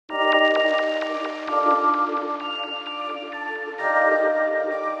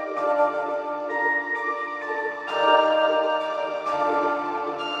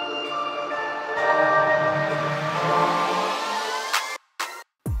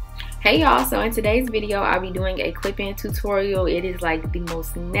Hey y'all, so in today's video I'll be doing a clip-in tutorial. It is like the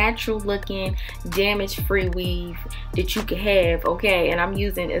most natural looking damage-free weave that you can have, okay? And I'm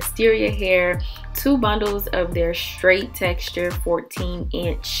using AsteriaHair, 2 bundles of their straight texture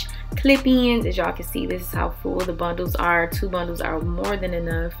 14-inch clip-ins. As y'all can see, this is how full the bundles are. 2 bundles are more than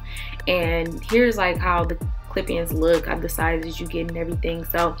enough. And here's like how the clip-ins look, the sizes you get and everything.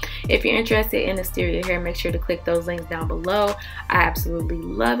 So if you're interested in AsteriaHair, make sure to click those links down below. I absolutely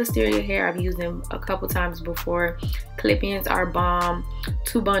love AsteriaHair. I've used them a couple times before. Clip-ins are bomb.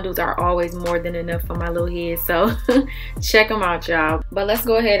 2 bundles are always more than enough for my little head, so check them out, y'all. But let's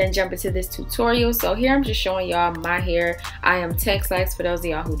go ahead and jump into this tutorial. So here I'm just showing y'all my hair. I am Texlaxed, for those of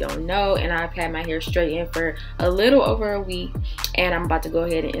y'all who don't know, and I've had my hair straightened for a little over a week, and I'm about to go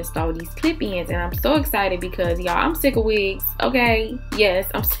ahead and install these clip-ins. And I'm so excited because y'all, I'm sick of wigs, okay? Yes,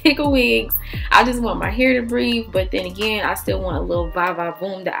 I'm sick of wigs. I just want my hair to breathe, but then again, I still want a little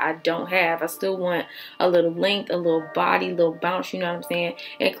va-va-voom that I don't have. I still want a little length, a little body, a little bounce, you know what I'm saying?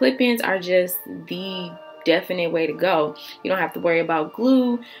 And clip-ins are just the definite way to go. You don't have to worry about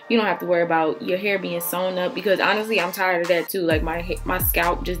glue. You don't have to worry about your hair being sewn up, because honestly I'm tired of that too. Like my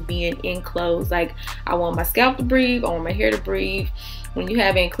scalp just being enclosed. Like I want my scalp to breathe, I want my hair to breathe. When you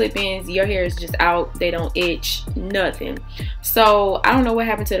have in clip-ins, your hair is just out, they don't itch, nothing. So I don't know what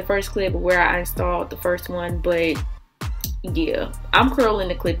happened to the first clip where I installed the first one, but yeah, I'm curling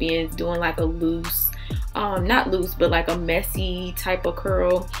the clip-ins, doing like a loose, not loose, but like a messy type of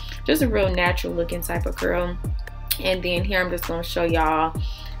curl, just a real natural looking type of curl. And then here I'm just going to show y'all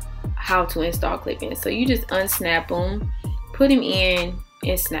how to install clip-ins. So you just unsnap them, put them in,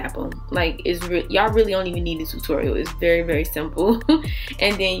 and snap them. Like y'all really don't even need a tutorial. It's very, very simple.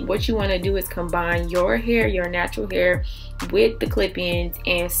 And then what you want to do is combine your hair, your natural hair, with the clip-ins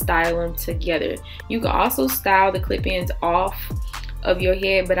and style them together. You can also style the clip-ins off of your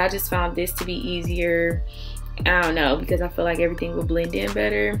head, but I just found this to be easier. I don't know, because I feel like everything will blend in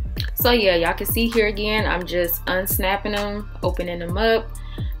better. So yeah, y'all can see here again, I'm just unsnapping them, opening them up,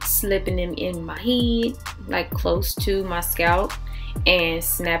 slipping them in my head, like close to my scalp, and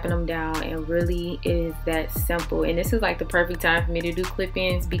snapping them down. And really it is that simple. And this is like the perfect time for me to do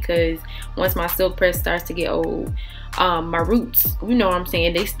clip-ins, because once my silk press starts to get old, my roots, you know what I'm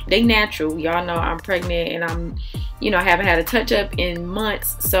saying, they natural. Y'all know I'm pregnant and I'm, you know, I haven't had a touch up in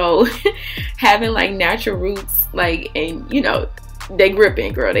months, so having like natural roots, like, and you know, they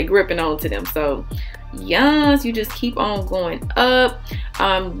gripping, girl, they gripping onto them. So yes, you just keep on going up,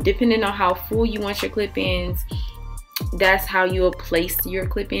 depending on how full you want your clip-ins. That's how you'll place your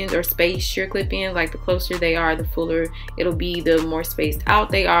clip-ins or space your clip-ins. Like the closer they are, the fuller it'll be. The more spaced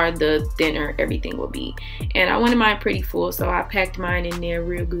out they are, the thinner everything will be. And I wanted mine pretty full, so I packed mine in there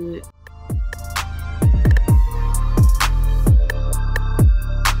real good.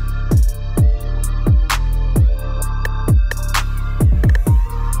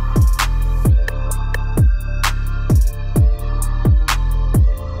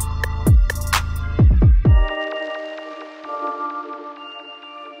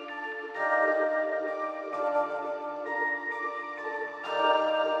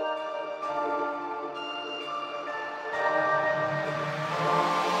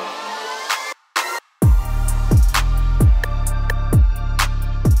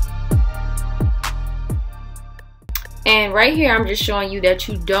 And right here I'm just showing you that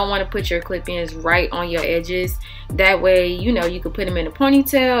you don't want to put your clip-ins right on your edges. That way, you know, you can put them in a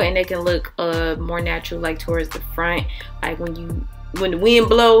ponytail and they can look more natural, like towards the front. Like when the wind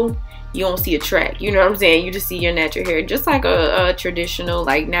blow, you don't see a track, you know what I'm saying? You just see your natural hair, just like a traditional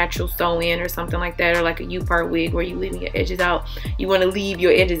like natural sew-in or something like that, or like a U-part wig where you leaving your edges out. You want to leave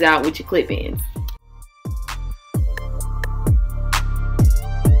your edges out with your clip-ins.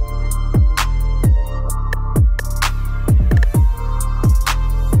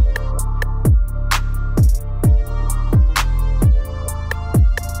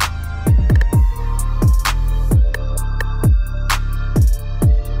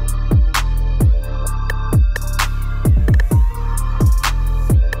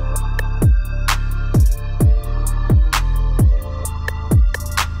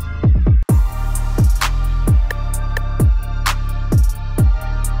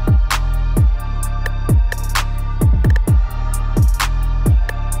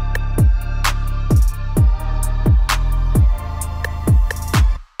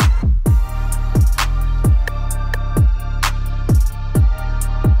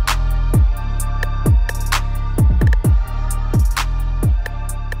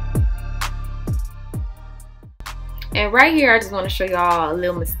 And right here, I just want to show y'all a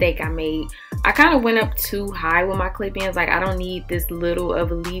little mistake I made. I kind of went up too high with my clip-ins. Like, I don't need this little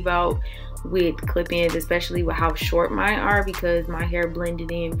of a leave out with clip-ins, especially with how short mine are, because my hair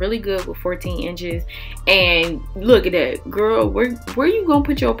blended in really good with 14 inches. And look at that, girl, where you gonna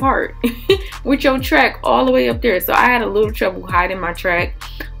put your part with your track all the way up there? So I had a little trouble hiding my track,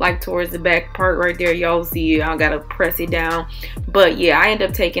 like towards the back part right there. Y'all see it, I gotta press it down. But yeah, I ended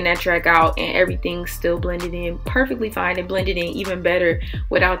up taking that track out and everything still blended in perfectly fine. It blended in even better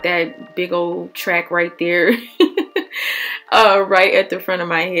without that big old track right there. Right at the front of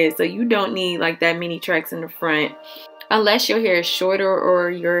my head. So you don't need like that many tracks in the front unless your hair is shorter or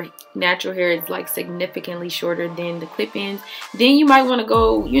your natural hair is like significantly shorter than the clip-ins. Then you might want to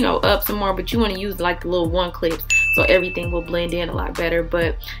go, you know, up some more, but you want to use like the little one clips so everything will blend in a lot better.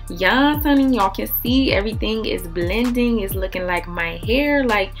 But yeah, honey, y'all can see everything is blending. It's looking like my hair.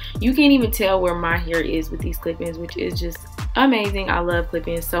 Like, you can't even tell where my hair is with these clip-ins, which is just amazing. I love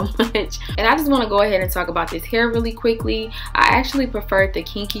clip-ins so much. And I just want to go ahead and talk about this hair really quickly. I actually preferred the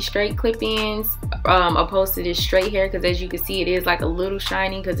kinky straight clip-ins opposed to this straight hair, because as you can see, it is like a little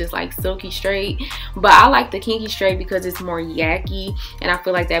shiny because it's like silky straight. But I like the kinky straight because it's more yucky, and I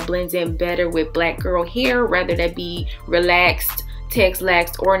feel like that blends in better with black girl hair, rather that be relaxed,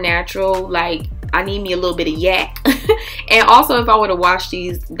 Texlaxed, or natural. Like, I need me a little bit of yak. And also, if I would have washed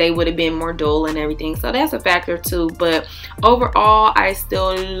these, they would have been more dull and everything, so that's a factor too. But overall, I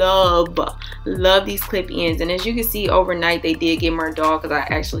still love these clip-ins. And as you can see, overnight they did get more dull because I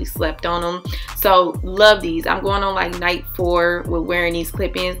actually slept on them. So love these. I'm going on like night 4 with wearing these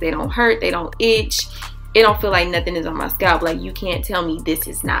clip-ins. They don't hurt, they don't itch, it don't feel like nothing is on my scalp. Like, you can't tell me this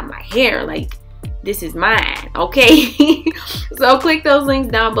is not my hair. Like, this is mine, okay? So click those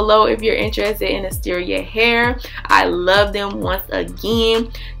links down below if you're interested in AsteriaHair. I love them once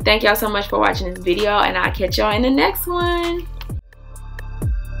again. Thank y'all so much for watching this video, and I'll catch y'all in the next one.